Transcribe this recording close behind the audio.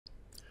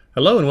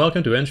Hello and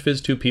welcome to Eng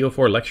Phys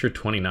 2P04 Lecture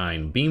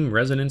 29, Beam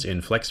Resonance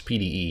in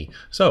FlexPDE.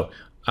 So,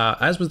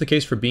 as was the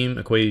case for beam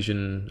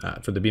equation,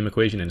 for the beam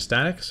equation in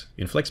statics,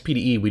 in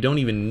FlexPDE we don't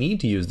even need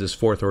to use this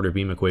fourth order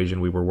beam equation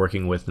we were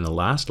working with in the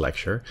last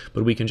lecture,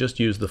 but we can just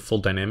use the full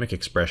dynamic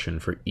expression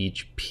for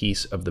each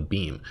piece of the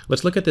beam.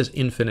 Let's look at this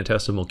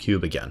infinitesimal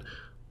cube again.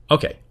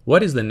 Okay,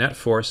 what is the net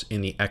force in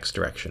the x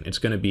direction? It's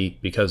going to be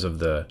because of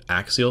the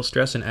axial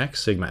stress in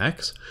x, sigma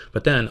x,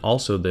 but then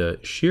also the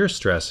shear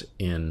stress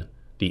in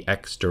the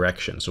x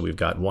direction. So we've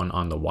got one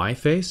on the y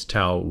face,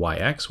 tau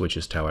yx, which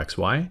is tau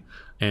xy,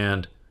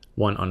 and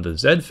one on the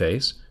z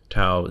face,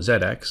 tau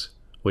zx,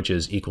 which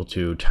is equal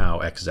to tau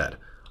xz.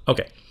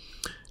 Okay,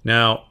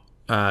 now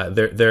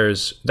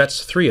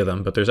that's three of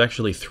them, but there's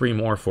actually three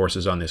more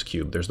forces on this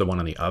cube. There's the one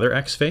on the other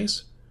x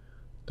face,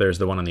 there's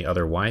the one on the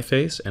other y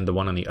face, and the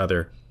one on the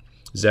other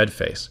z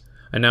face.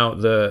 And now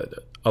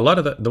a lot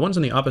of the ones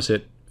on the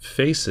opposite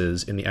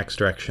faces in the x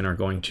direction are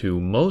going to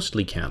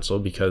mostly cancel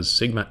because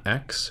sigma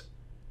x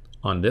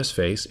on this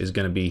face is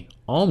going to be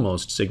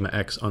almost sigma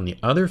x on the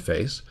other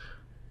face.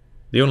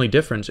 The only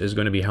difference is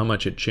going to be how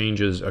much it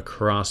changes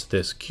across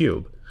this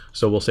cube.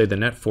 So we'll say the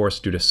net force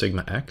due to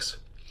sigma x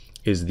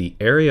is the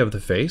area of the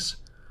face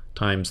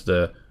times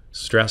the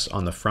stress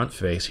on the front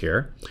face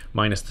here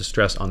minus the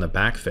stress on the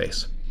back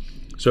face.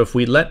 So if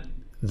we let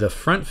the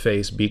front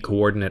face be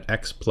coordinate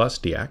x plus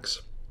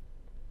dx,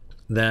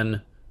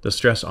 then the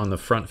stress on the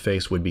front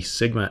face would be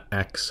sigma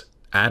x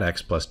at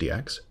x plus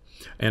dx.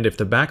 And if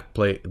the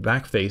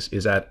back face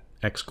is at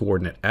x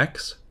coordinate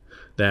x,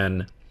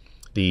 then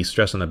the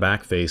stress on the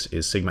back face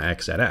is sigma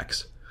x at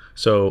x.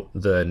 So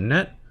the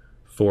net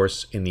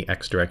force in the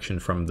x direction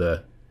from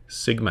the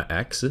sigma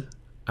x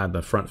at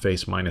the front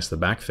face minus the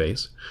back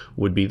face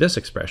would be this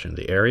expression,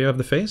 the area of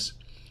the face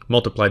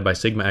multiplied by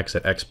sigma x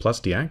at x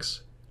plus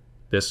dx,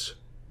 this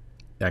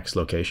x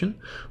location,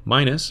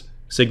 minus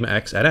sigma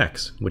x at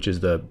x, which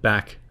is the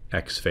back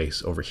x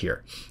face over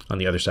here on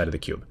the other side of the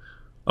cube.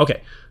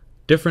 Okay.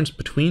 Difference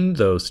between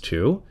those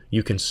two,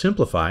 you can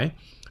simplify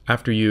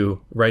after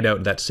you write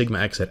out that sigma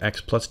x at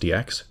x plus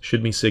dx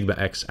should be sigma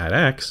x at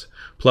x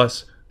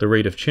plus the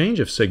rate of change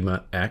of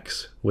sigma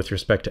x with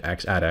respect to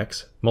x at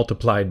x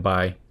multiplied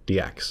by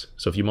dx.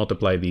 So if you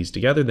multiply these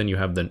together, then you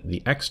have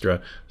the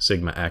extra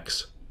sigma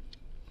x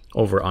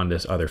over on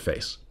this other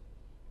face.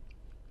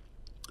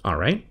 All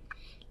right,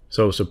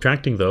 so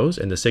subtracting those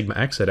and the sigma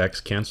x at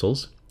x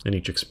cancels in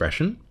each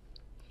expression.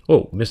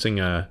 Oh, missing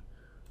a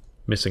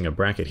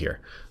bracket here.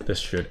 This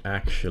should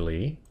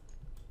actually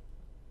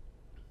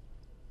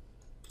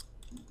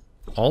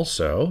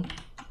also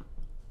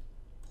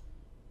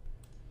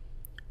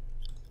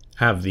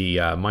have the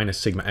minus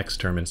sigma x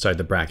term inside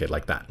the bracket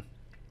like that.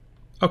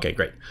 Okay,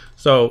 great.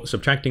 So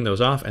subtracting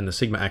those off and the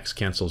sigma x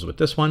cancels with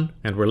this one,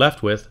 and we're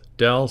left with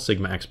del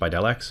sigma x by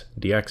del x,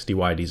 dx, dy,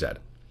 dz.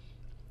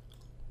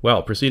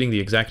 Well, proceeding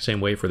the exact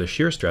same way for the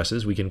shear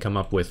stresses, we can come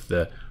up with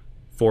the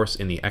force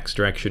in the x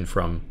direction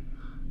from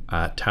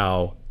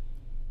tau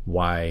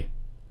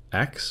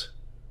yx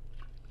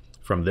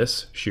from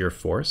this shear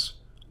force.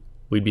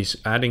 We'd be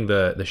adding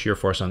the shear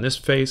force on this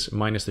face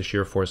minus the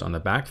shear force on the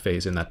back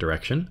face in that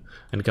direction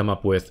and come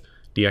up with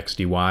dx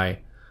dy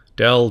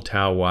del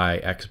tau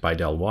yx by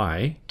del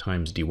y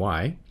times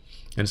dy,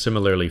 and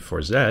similarly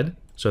for z,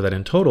 so that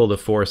in total the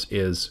force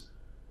is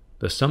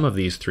the sum of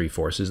these three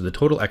forces. The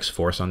total x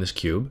force on this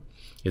cube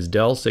is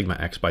del sigma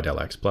x by del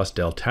x plus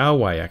del tau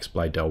yx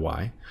by del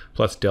y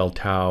plus del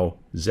tau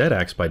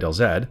zx by del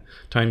z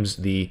times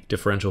the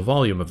differential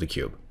volume of the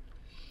cube,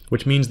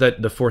 which means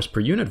that the force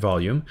per unit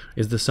volume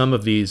is the sum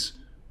of these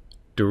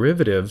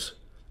derivatives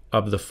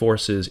of the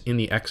forces in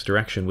the x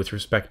direction with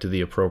respect to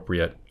the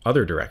appropriate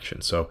other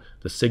direction. So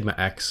the sigma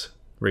x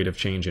rate of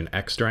change in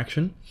x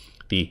direction,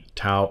 the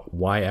tau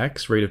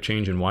yx rate of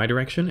change in y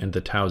direction, and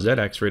the tau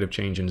zx rate of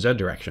change in z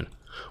direction.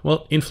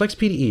 Well, in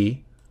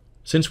FlexPDE,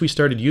 since we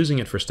started using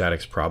it for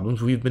statics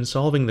problems, we've been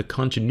solving the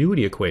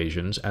continuity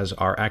equations as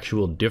our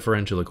actual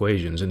differential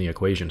equations in the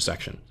equation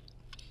section.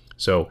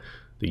 So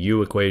the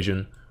u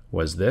equation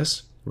was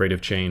this, rate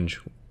of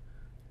change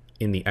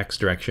in the x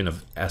direction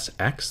of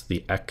Sx,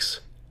 the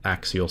x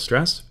axial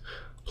stress,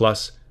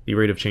 plus the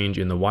rate of change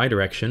in the y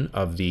direction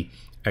of the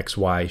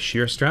xy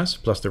shear stress,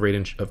 plus the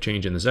rate of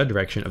change in the z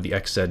direction of the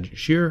xz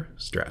shear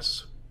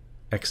stress.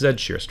 Xz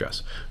shear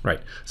stress, right.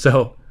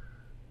 So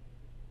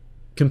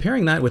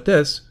comparing that with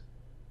this,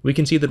 we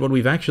can see that what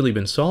we've actually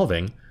been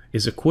solving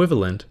is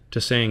equivalent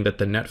to saying that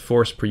the net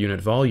force per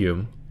unit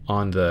volume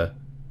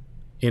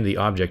in the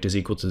object is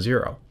equal to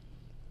 0.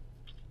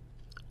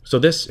 So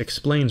this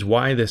explains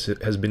why this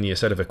has been the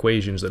set of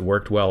equations that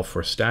worked well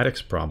for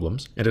statics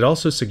problems, and it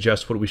also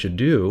suggests what we should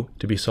do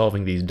to be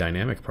solving these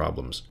dynamic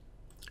problems.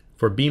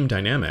 For beam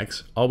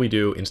dynamics, all we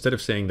do, instead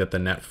of saying that the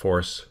net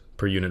force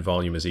per unit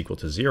volume is equal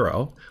to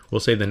 0,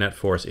 we'll say the net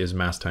force is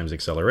mass times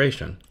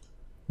acceleration,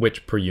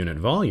 which per unit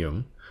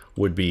volume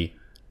would be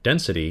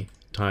density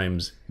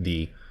times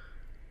the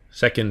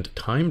second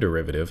time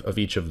derivative of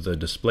each of the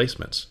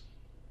displacements.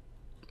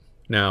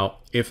 Now,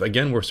 if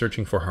again we're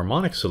searching for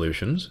harmonic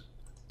solutions,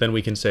 then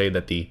we can say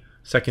that the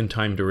second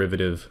time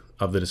derivative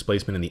of the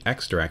displacement in the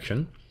x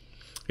direction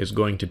is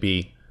going to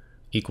be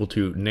equal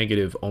to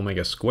negative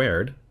omega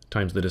squared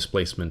times the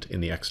displacement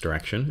in the x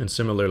direction, and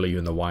similarly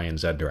in the y and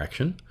z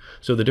direction.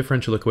 So the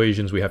differential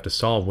equations we have to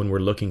solve when we're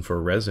looking for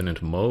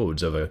resonant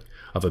modes of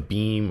a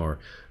beam or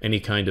any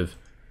kind of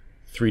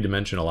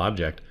three-dimensional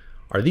object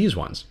are these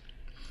ones.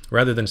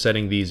 Rather than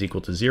setting these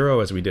equal to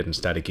 0 as we did in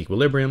static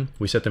equilibrium,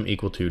 we set them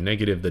equal to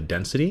negative the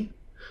density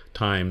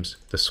times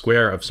the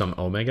square of some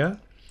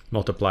omega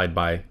multiplied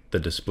by the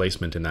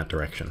displacement in that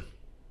direction.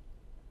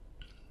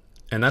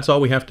 And that's all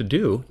we have to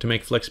do to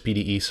make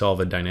FlexPDE solve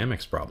a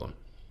dynamics problem.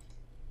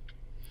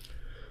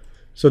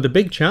 So the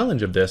big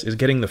challenge of this is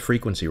getting the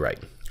frequency right.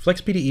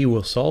 FlexPDE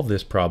will solve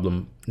this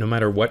problem no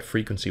matter what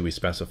frequency we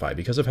specify.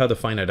 Because of how the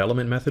finite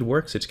element method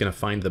works, it's going to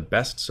find the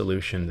best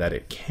solution that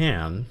it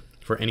can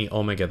for any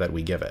omega that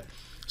we give it.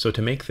 So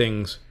to make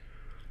things,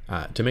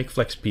 to make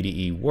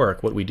FlexPDE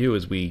work, what we do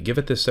is we give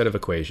it this set of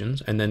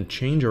equations and then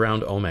change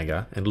around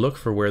omega and look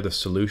for where the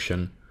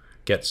solution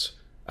gets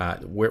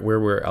where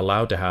we're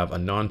allowed to have a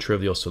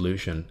non-trivial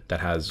solution that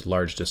has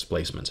large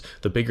displacements.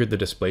 The bigger the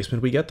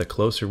displacement we get, the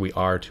closer we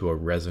are to a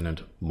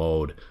resonant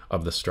mode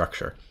of the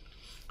structure.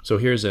 So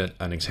here's an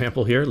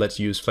example here. Let's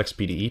use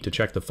FlexPDE to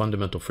check the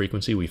fundamental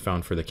frequency we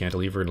found for the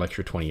cantilever in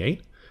lecture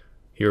 28.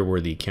 Here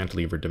were the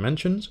cantilever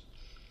dimensions,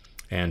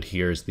 and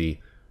here's the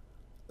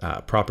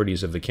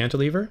properties of the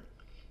cantilever.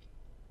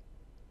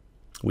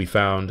 We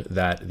found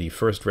that the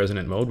first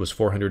resonant mode was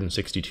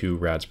 462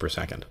 rads per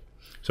second.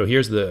 So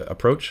here's the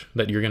approach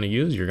that you're going to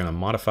use. You're going to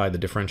modify the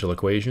differential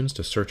equations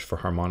to search for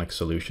harmonic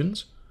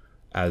solutions,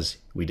 as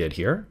we did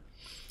here.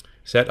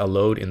 Set a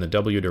load in the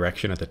W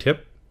direction at the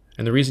tip.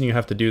 And the reason you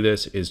have to do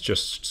this is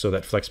just so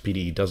that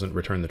FlexPDE doesn't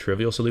return the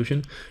trivial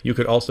solution. You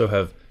could also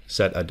have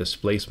set a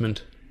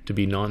displacement to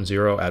be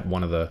non-zero at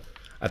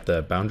at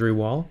the boundary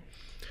wall.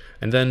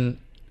 And then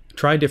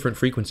try different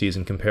frequencies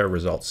and compare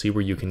results. See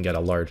where you can get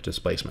a large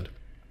displacement.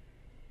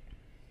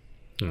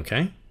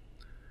 Okay.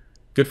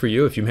 Good for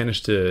you if you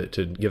manage to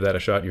give that a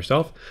shot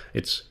yourself.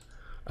 It's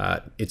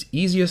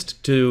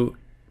easiest to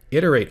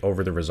iterate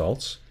over the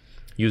results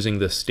using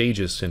the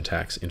stages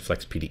syntax in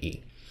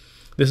FlexPDE.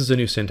 This is a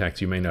new syntax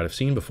you may not have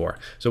seen before.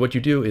 So what you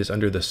do is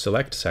under the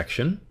select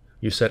section,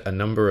 you set a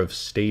number of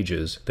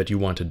stages that you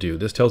want to do.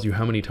 This tells you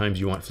how many times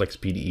you want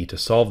FlexPDE to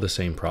solve the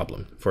same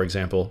problem. For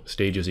example,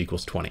 stages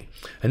equals 20.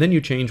 And then you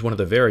change one of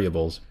the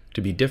variables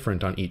to be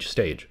different on each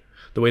stage.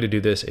 The way to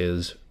do this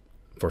is,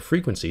 for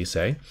frequency,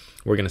 say,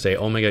 we're going to say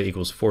omega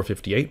equals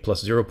 458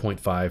 plus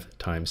 0.5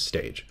 times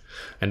stage.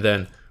 And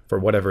then for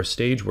whatever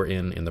stage we're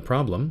in the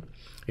problem,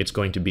 it's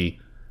going to be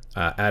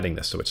adding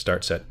this. So it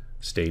starts at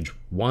stage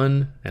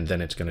 1, and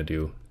then it's going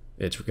to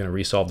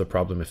resolve the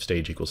problem if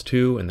stage equals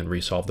 2, and then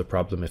resolve the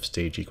problem if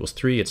stage equals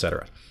 3,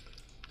 etc.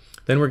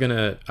 Then we're going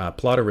to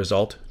plot a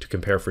result to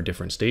compare for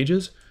different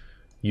stages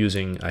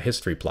using a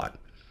history plot,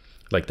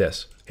 like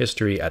this.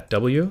 History at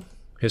W,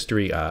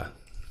 history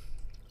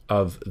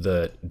of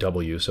the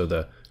W, so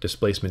the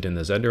displacement in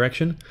the Z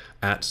direction,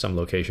 at some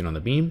location on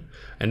the beam,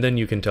 and then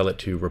you can tell it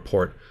to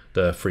report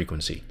the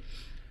frequency.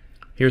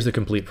 Here's the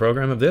complete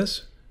program of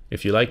this.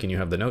 If you like and you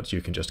have the notes,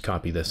 you can just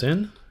copy this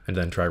in and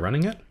then try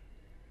running it.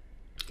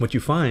 What you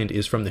find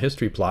is from the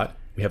history plot,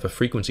 we have a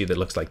frequency that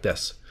looks like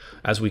this.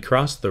 As we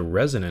cross the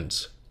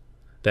resonance,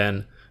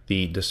 then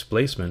the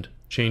displacement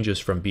changes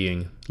from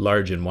being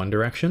large in one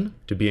direction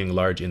to being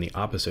large in the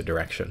opposite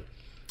direction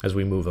as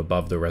we move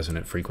above the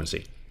resonant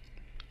frequency.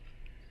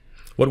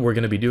 What we're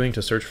going to be doing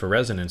to search for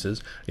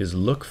resonances is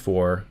look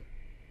for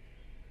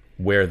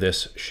where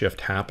this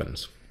shift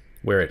happens,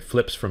 where it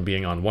flips from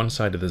being on one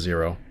side of the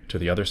zero to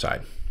the other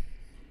side.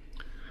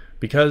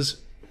 Because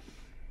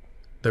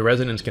the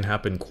resonance can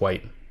happen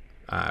quite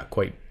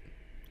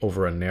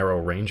over a narrow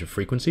range of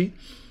frequency,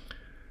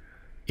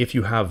 if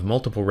you have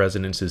multiple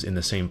resonances in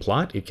the same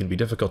plot, it can be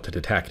difficult to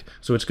detect.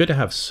 So it's good to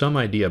have some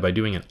idea by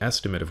doing an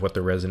estimate of what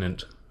the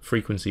resonant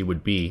frequency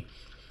would be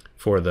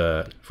for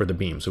the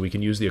beam. So we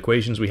can use the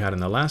equations we had in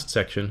the last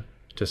section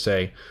to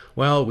say,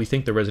 well, we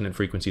think the resonant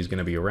frequency is going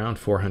to be around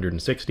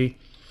 460.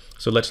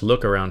 So let's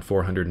look around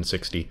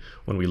 460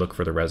 when we look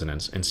for the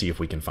resonance and see if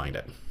we can find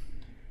it.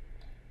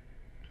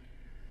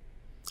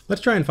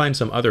 Let's try and find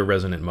some other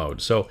resonant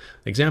modes. So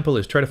example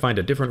is try to find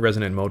a different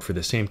resonant mode for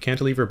the same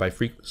cantilever by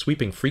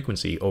sweeping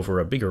frequency over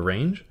a bigger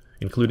range,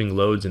 including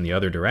loads in the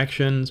other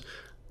directions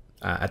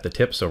at the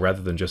tip. So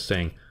rather than just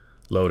saying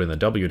load in the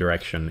W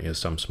direction is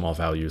some small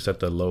value, set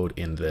the load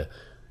in the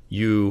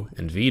U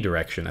and V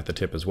direction at the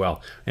tip as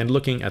well. And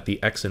looking at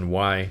the X and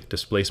Y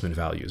displacement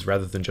values,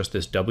 rather than just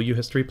this W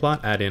history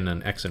plot, add in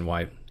an X and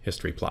Y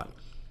history plot.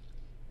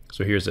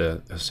 So here's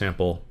a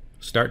sample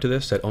start to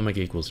this. Set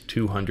omega equals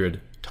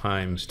 200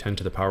 times 10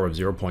 to the power of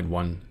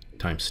 0.1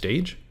 times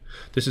stage.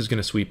 This is going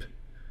to sweep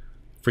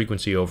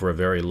frequency over a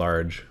very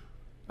large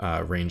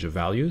range of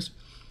values.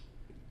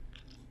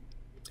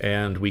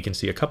 And we can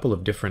see a couple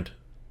of different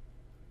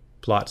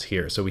plots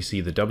here. So we see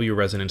the W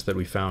resonance that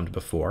we found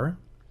before,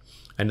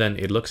 And then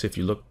it looks, if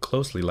you look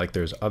closely, like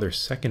there's other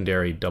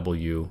secondary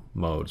W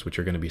modes, which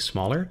are going to be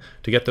smaller.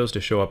 To get those to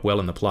show up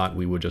well in the plot,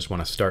 we would just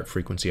want to start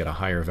frequency at a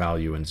higher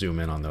value and zoom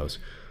in on those.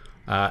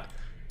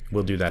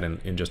 We'll do that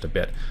in just a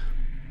bit.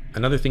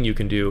 Another thing you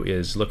can do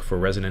is look for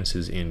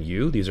resonances in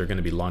U. These are going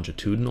to be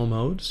longitudinal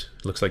modes.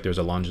 It looks like there's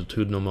a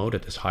longitudinal mode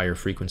at this higher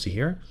frequency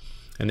here.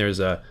 And there's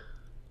a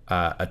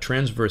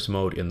transverse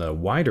mode in the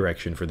Y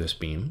direction for this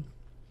beam,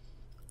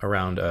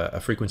 around a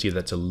frequency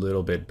that's a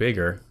little bit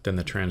bigger than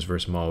the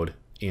transverse mode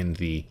in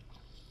the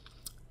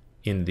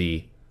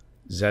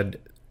Z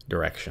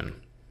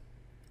direction.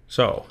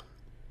 So,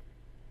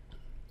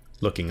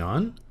 looking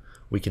on,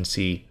 we can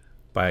see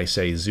by,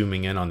 say,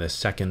 zooming in on this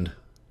second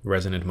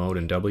resonant mode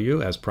in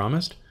W, as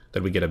promised,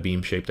 that we get a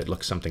beam shape that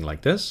looks something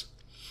like this.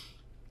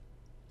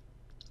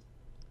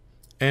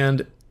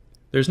 And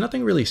there's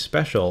nothing really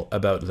special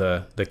about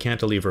the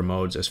cantilever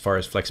modes as far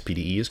as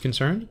FlexPDE is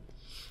concerned.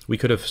 We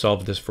could have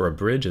solved this for a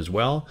bridge as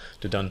well,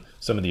 to done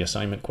some of the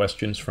assignment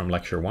questions from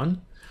lecture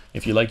 1.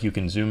 If you like, you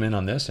can zoom in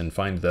on this and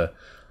find the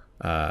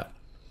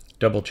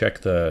double check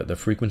the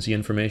frequency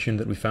information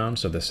that we found.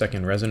 So the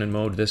second resonant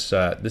mode, this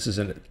is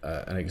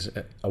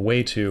a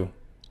way to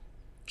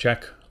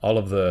check all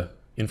of the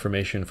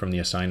information from the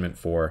assignment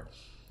for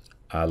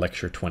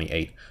lecture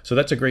 28. So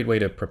that's a great way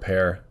to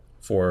prepare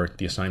for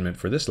the assignment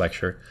for this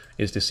lecture,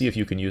 is to see if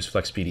you can use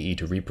FlexPDE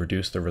to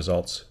reproduce the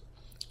results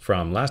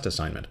from last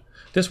assignment.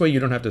 This way you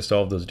don't have to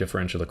solve those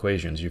differential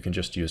equations. You can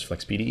just use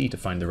FlexPDE to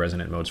find the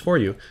resonant modes for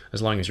you,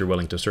 as long as you're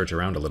willing to search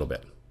around a little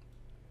bit.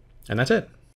 And that's it.